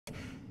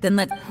Then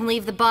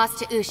Leave the boss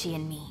to Ushi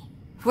and me.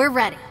 We're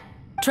ready.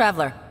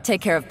 Traveler, take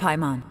care of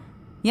Paimon.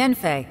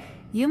 Yanfei,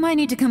 you might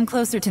need to come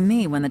closer to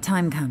me when the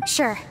time comes.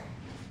 Sure.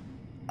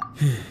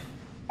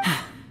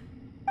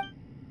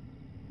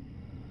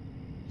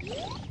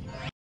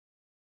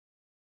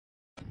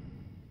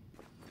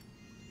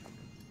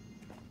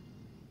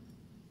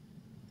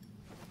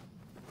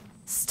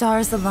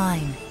 Stars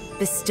align,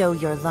 bestow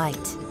your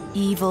light.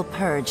 Evil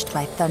purged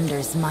by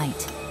thunder's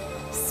might.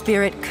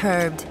 Spirit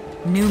curbed,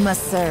 pneuma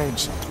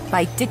surge.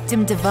 By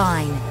dictum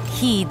divine,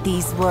 heed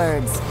these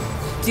words.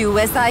 Do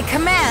as I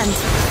command!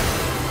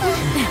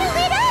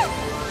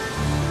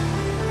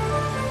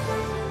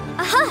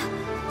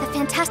 Aha! The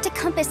fantastic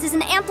compass is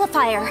an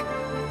amplifier.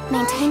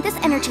 Maintain this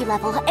energy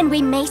level, and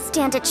we may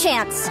stand a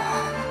chance.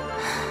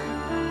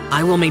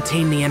 I will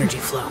maintain the energy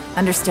flow.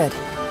 Understood.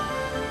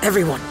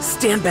 Everyone,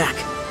 stand back.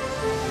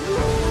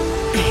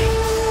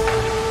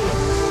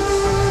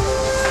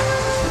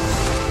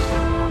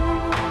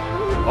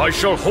 I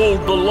shall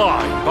hold the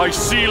line by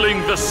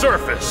sealing the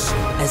surface.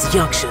 As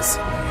Yakshas,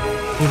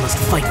 we must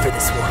fight for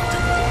this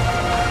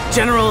world.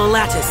 General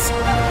Alatus,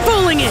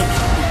 falling in!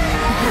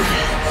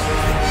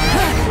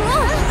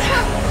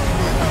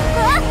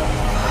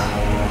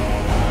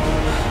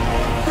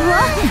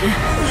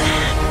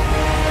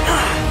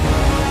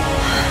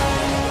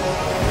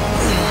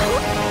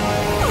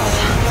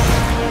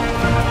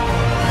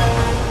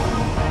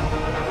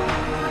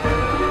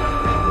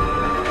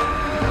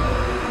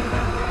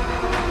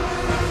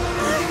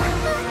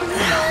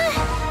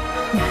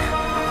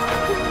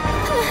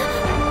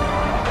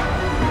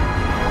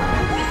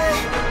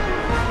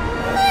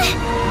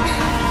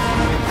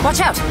 Watch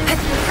out!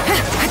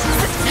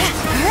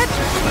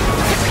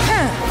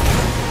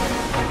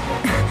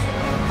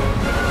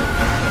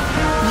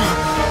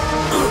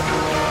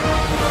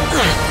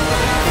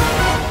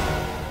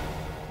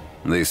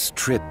 This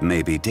trip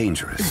may be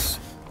dangerous,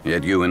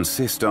 yet you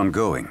insist on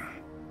going.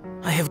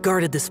 I have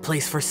guarded this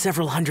place for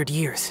several hundred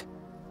years.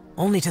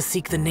 Only to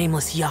seek the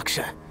nameless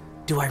Yaksha,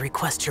 do I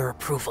request your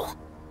approval.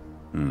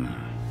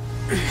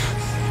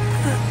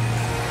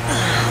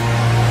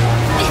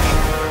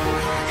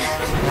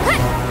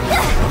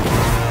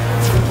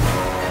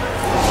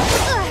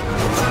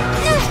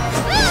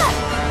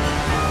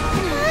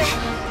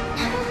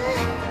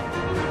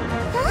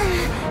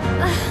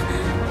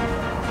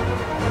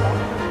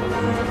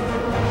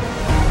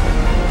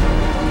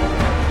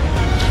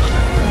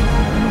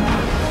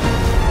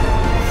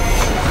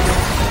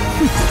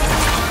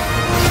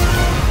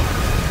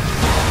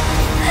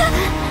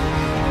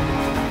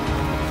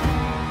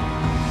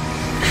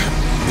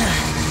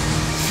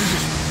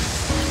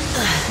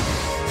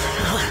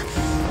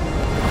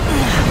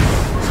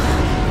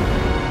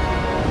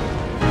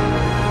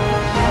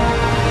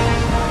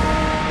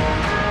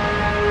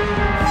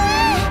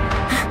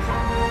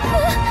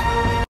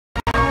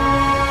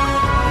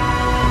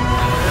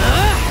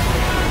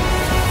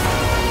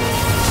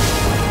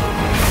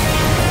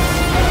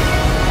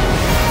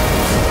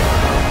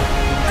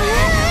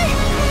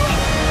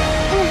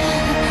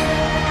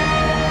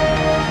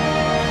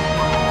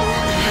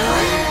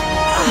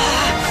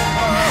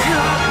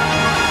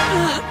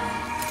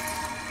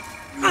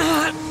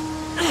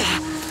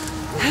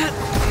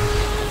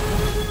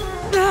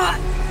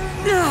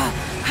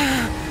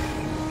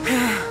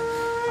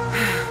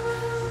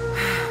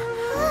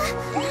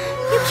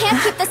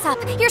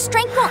 Your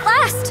strength won't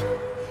last!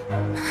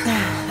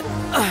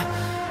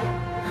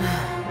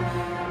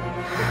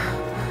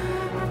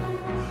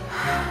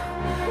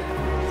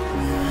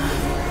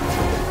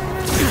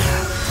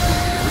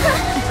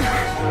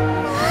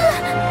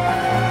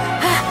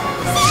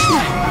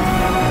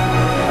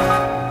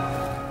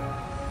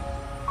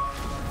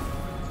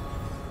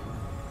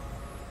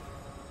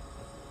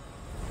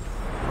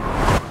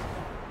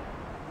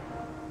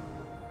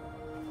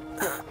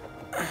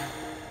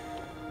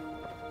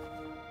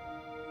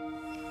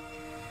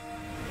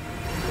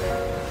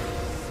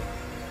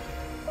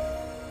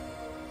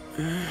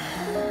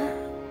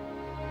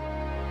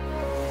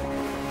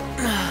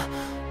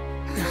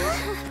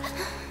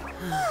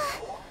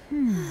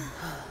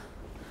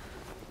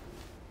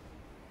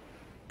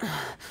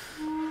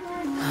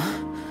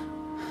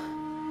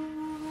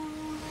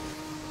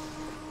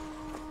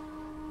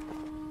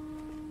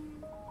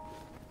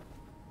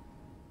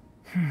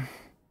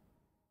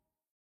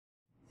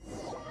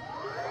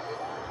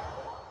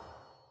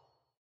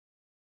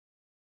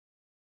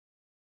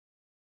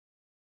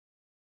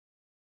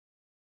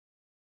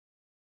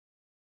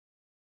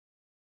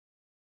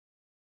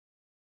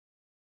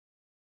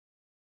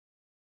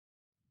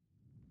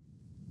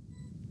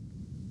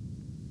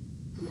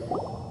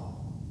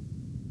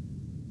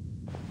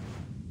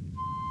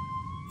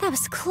 That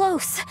was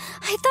close.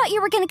 I thought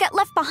you were gonna get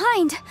left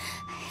behind.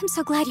 I'm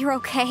so glad you're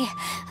okay.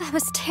 That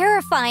was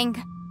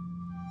terrifying.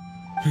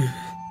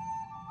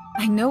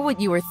 I know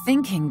what you were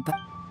thinking, but...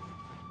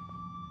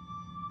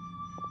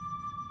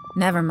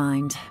 Never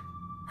mind.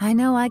 I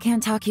know I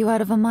can't talk you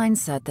out of a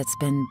mindset that's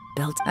been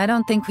built. I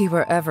don't think we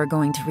were ever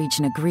going to reach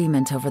an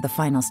agreement over the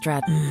final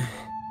strat.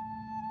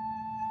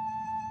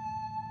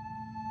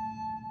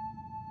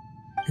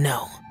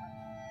 No.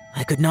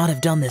 I could not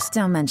have done this.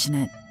 Don't mention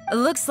it. It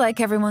looks like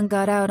everyone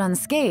got out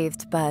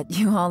unscathed, but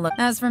you all look...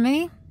 As for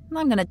me,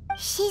 I'm gonna...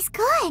 She's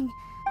gone.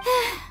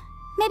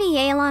 Maybe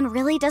Yelan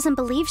really doesn't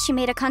believe she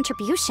made a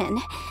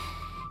contribution.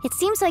 It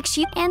seems like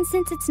she... And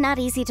since it's not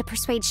easy to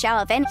persuade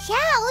Xiao of any...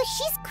 Xiao,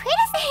 she's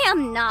criticizing...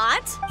 I'm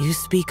not. You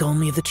speak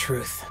only the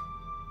truth.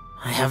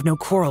 I have no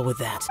quarrel with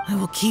that. I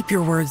will keep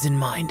your words in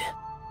mind.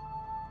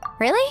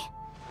 Really?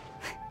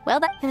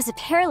 Well, it was a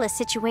perilous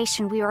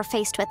situation we were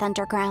faced with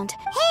underground.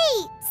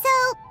 Hey, so...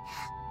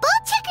 Ball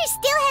Checker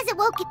still hasn't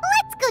woken.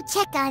 Let's go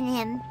check on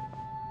him.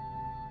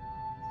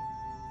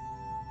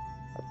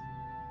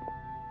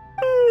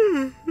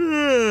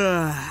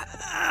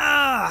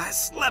 I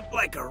slept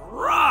like a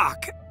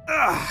rock.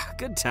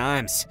 Good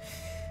times.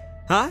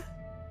 Huh?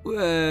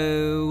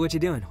 What you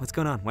doing? What's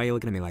going on? Why are you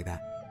looking at me like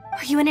that?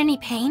 Are you in any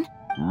pain?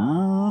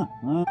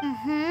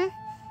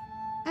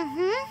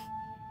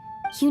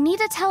 You need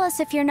to tell us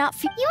if you're not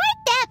You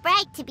weren't that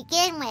bright to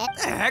begin with. What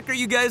the heck are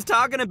you guys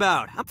talking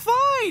about? I'm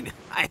fine.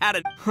 I had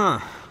it. I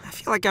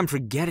feel like I'm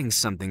forgetting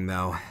something,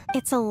 though.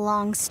 It's a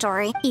long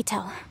story.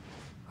 Ito,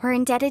 we're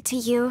indebted to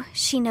you,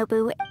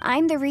 Shinobu.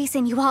 I'm the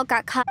reason you all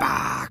got caught.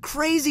 Ah,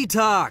 crazy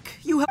talk.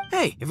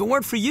 Hey, if it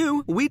weren't for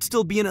you, we'd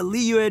still be in a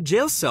Liyue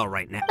jail cell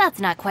right now. That's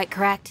not quite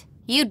correct.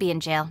 You'd be in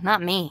jail,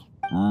 not me.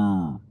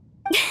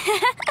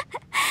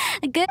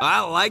 Good.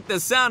 I like the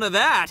sound of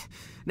that.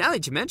 Now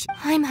that you mention...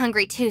 I'm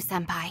hungry too,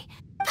 Senpai.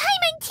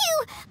 Paimon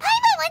too!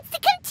 Paimon wants to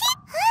come too!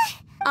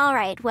 All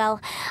right,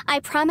 well, I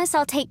promise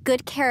I'll take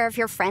good care of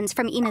your friends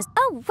from Ina's...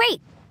 Oh, wait!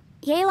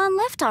 Yelan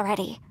left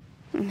already.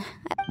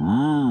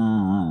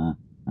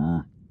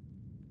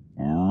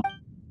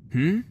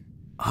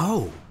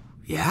 Oh,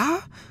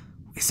 yeah?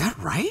 Is that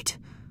right?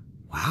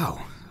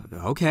 Wow.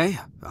 Okay,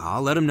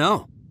 I'll let him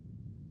know.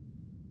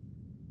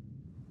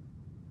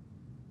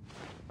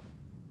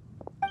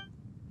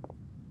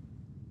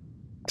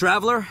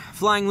 Traveler,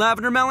 Flying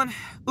Lavender Melon,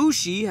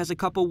 Ushi has a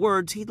couple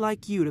words he'd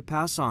like you to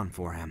pass on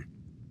for him.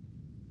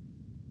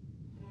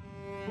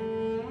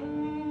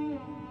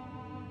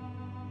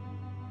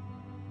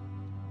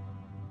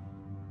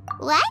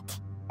 What?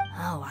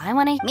 Oh, I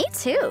wanna... Me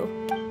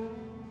too.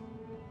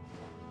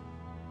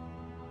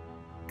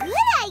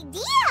 Good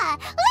idea!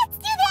 Let's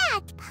do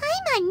that!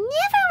 Paimon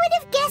never would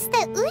have guessed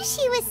that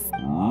Ushi was...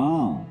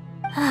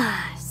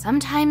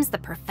 Sometimes the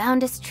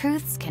profoundest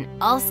truths can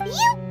also...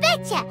 You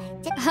betcha!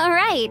 All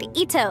right,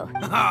 Ito.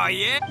 Oh,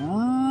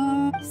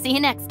 yeah? See you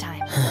next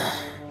time.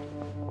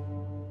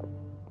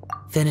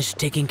 Finished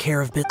taking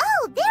care of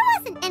Oh, there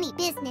wasn't any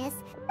business.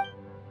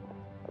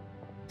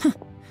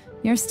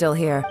 You're still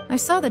here. I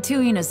saw the two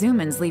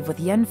Inazumans leave with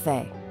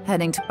Yanfei.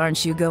 Heading to...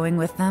 Aren't you going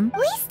with them?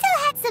 We still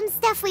had some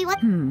stuff we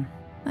want...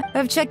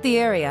 I've checked the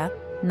area.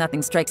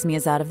 Nothing strikes me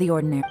as out of the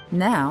ordinary.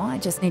 Now, I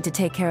just need to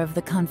take care of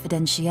the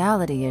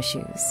confidentiality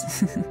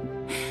issues.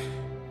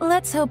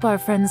 Let's hope our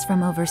friends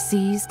from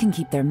overseas can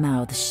keep their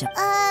mouths shut.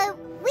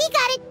 We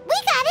got it!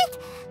 We got it!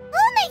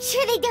 We'll make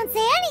sure they don't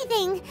say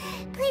anything.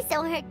 Please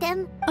don't hurt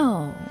them.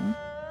 Oh.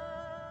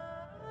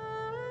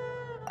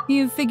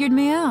 You figured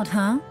me out,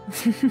 huh?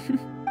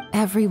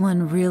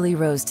 Everyone really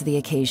rose to the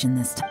occasion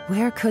this time.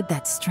 Where could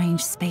that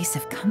strange space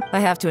have come? I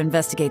have to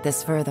investigate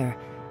this further.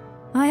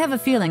 I have a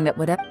feeling that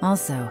whatever...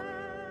 Also,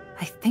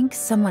 I think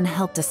someone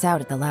helped us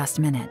out at the last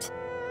minute.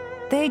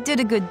 They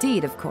did a good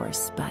deed, of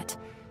course, but...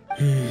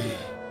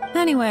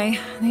 Anyway,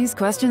 these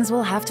questions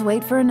will have to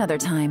wait for another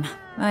time.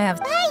 I have...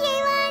 Bye,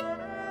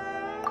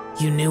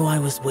 Yelan! You knew I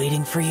was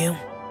waiting for you?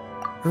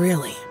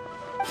 Really?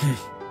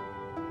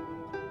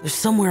 There's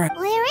somewhere...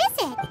 Where is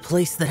it? A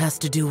place that has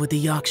to do with the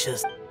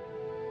Yakshas.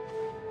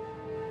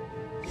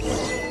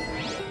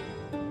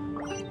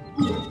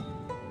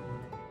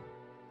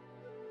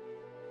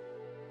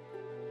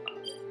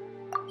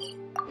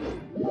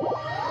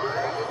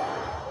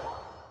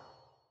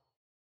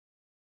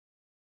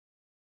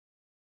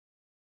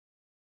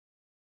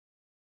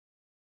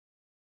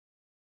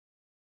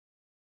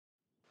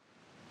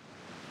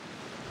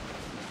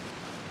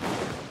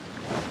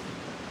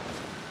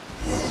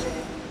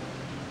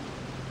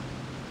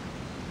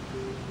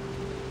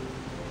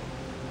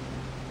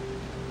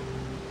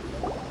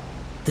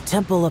 The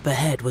temple up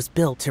ahead was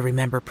built to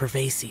remember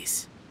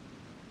Pervases.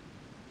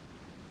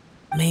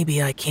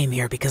 Maybe I came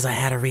here because I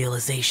had a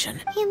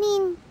realization. You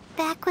mean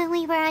back when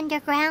we were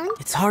underground?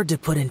 It's hard to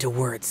put into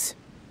words.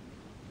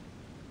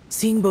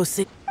 Seeing Bose,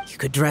 you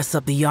could dress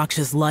up the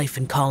Yaksha's life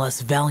and call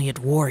us valiant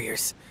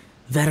warriors,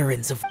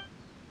 veterans of...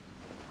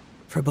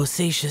 For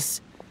Bosacius,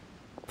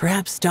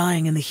 perhaps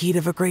dying in the heat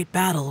of a great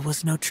battle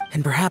was no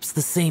and perhaps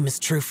the same is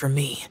true for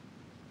me.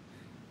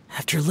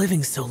 After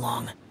living so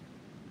long...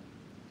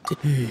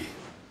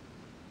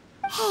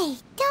 Hey,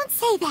 don't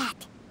say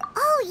that.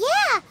 Oh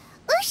yeah,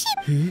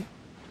 Ushi...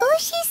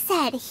 Ushi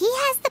said he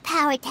has the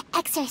power to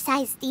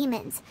exorcise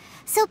demons,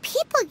 so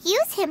people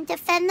use him to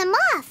fend them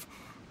off.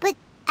 But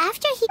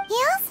after he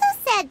also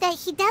said that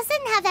he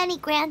doesn't have any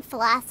grand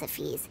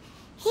philosophies.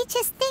 He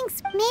just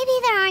thinks maybe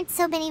there aren't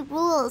so many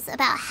rules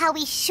about how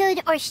we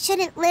should or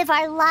shouldn't live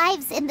our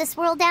lives in this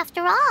world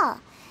after all.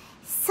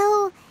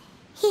 So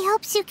He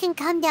hopes you can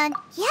come down.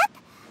 Yep,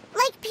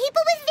 like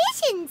people with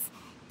visions.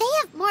 They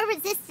have more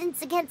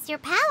resistance against your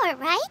power,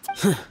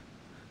 right?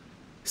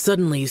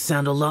 Suddenly you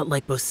sound a lot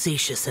like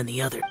Bosacius and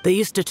the other. They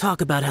used to talk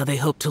about how they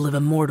hoped to live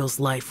a mortal's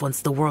life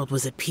once the world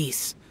was at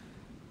peace.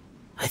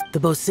 The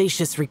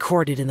Bosacius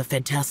recorded in the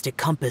Fantastic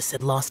Compass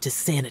had lost his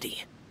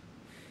sanity.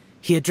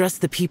 He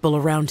addressed the people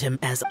around him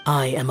as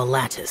I am a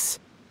Lattice,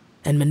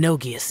 and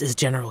Menogius is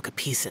General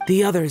Capicin.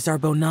 The others are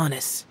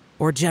Bonanis,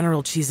 or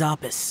General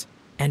Chisapis,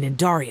 and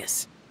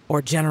Indarius,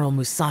 or General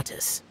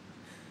Musatus.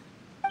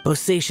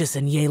 Bosacius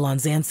and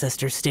Yelan's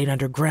ancestors stayed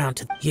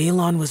underground.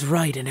 Yelan was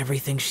right in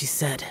everything she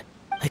said.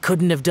 I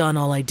couldn't have done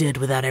all I did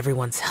without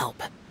everyone's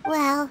help.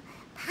 Well,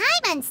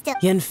 Paimon still—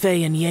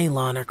 Yenfei and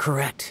Yelan are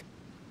correct.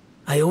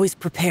 I always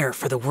prepare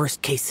for the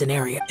worst-case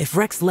scenario. If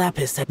Rex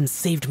Lapis hadn't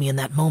saved me in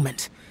that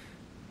moment,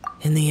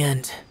 in the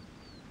end—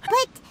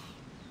 But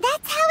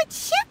that's how it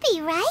should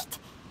be, right?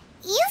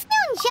 You've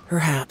known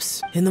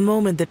Perhaps. In the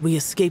moment that we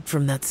escaped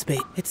from that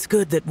space, it's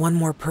good that one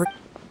more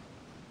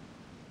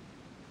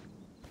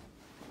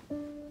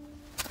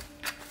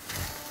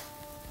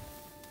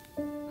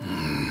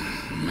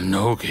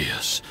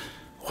Menogius,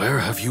 where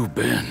have you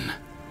been?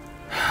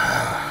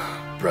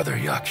 Brother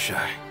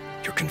Yaksha,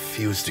 you're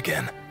confused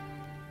again.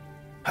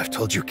 I've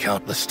told you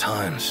countless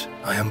times,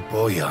 I am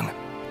Boyoung,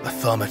 a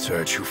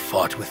thaumaturge who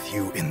fought with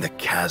you in the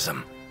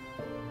chasm.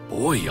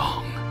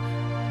 Boyoung?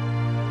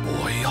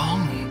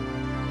 Boyoung?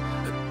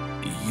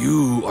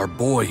 You are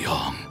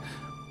Boyoung,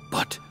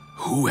 but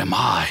who am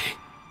I?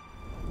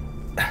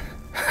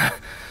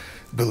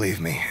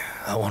 Believe me,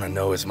 I want to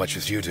know as much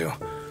as you do.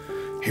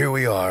 Here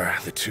we are,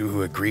 the two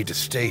who agreed to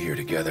stay here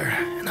together,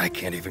 and I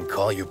can't even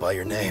call you by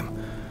your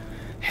name.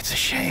 It's a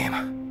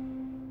shame.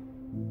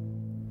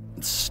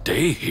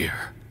 Stay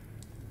here?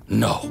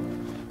 No.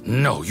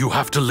 No, you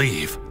have to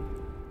leave.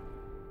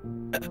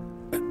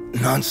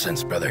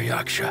 Nonsense, Brother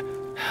Yaksha.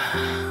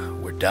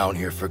 We're down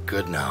here for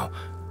good now.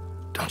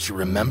 Don't you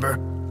remember?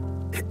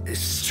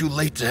 It's too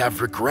late to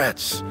have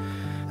regrets.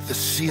 The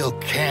seal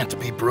can't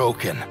be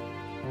broken.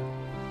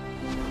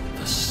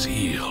 The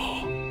seal.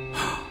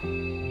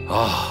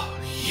 Ah,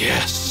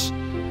 yes.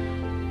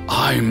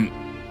 I'm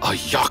a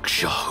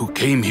Yaksha who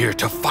came here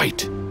to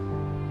fight.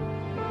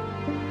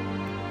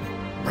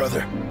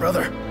 Brother,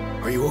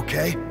 are you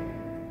okay?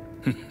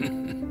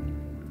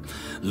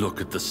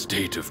 Look at the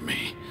state of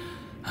me.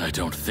 I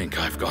don't think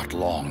I've got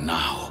long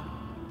now.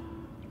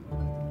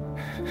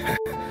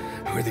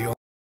 We're the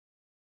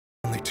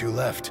only two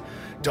left.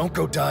 Don't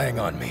go dying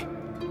on me.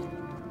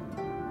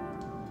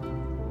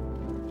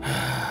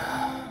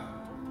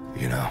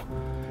 You know,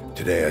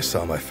 today I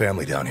saw my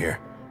family down here.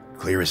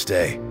 Clear as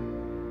day.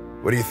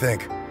 What do you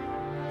think?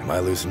 Am I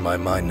losing my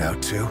mind now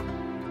too?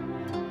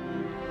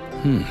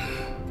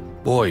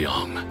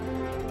 Boyoung,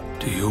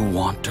 do you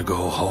want to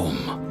go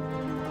home?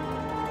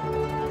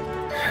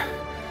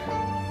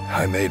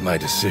 I made my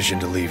decision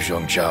to leave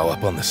Zhongzhou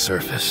up on the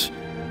surface.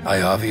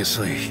 I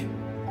obviously...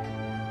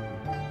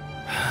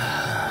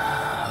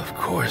 Of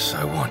course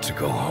I want to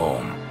go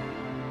home.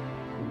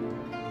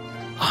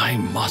 I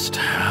must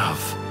have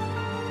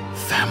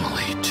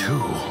family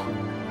too.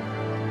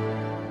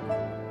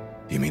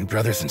 You mean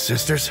brothers and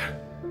sisters?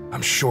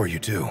 I'm sure you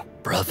do.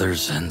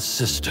 Brothers and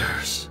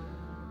sisters.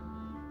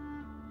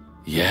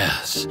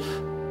 Yes,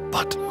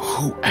 but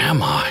who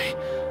am I?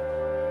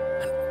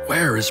 And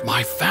where is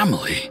my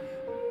family?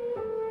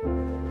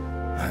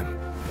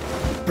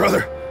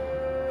 Brother!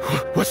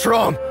 What's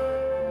wrong?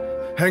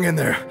 Hang in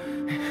there.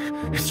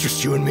 It's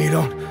just you and me,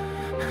 don't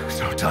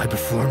die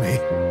before me.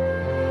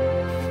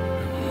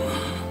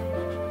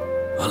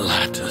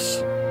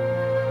 Alatus,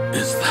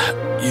 is that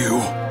you?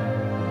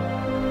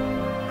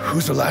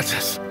 Who's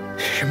Alatus?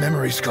 Your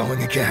memory's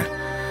going again.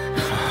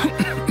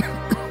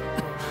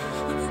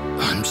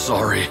 I'm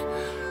sorry.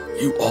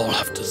 You all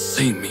have to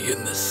see me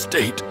in this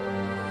state.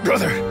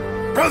 Brother!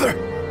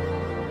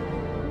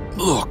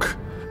 Look,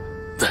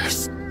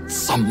 there's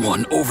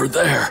someone over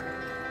there.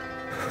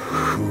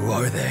 Who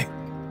are they?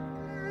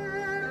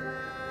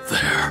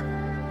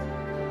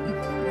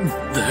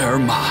 They're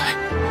my...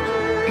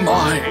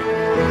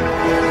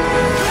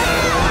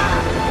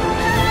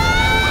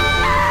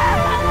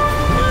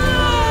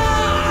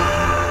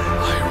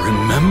 I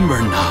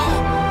remember now.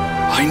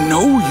 I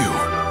know you.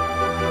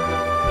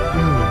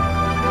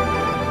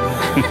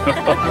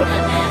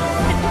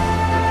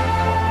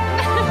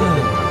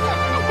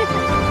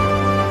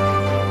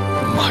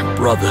 My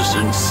brothers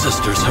and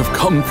sisters have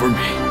come for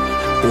me,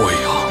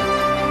 Boyoung.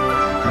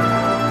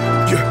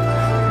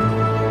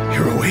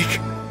 You're awake?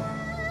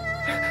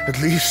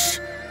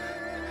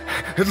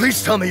 At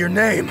least tell me your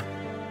name.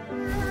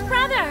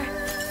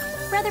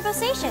 Brother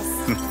Bosacius.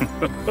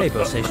 Hey,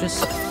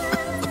 Bosacius.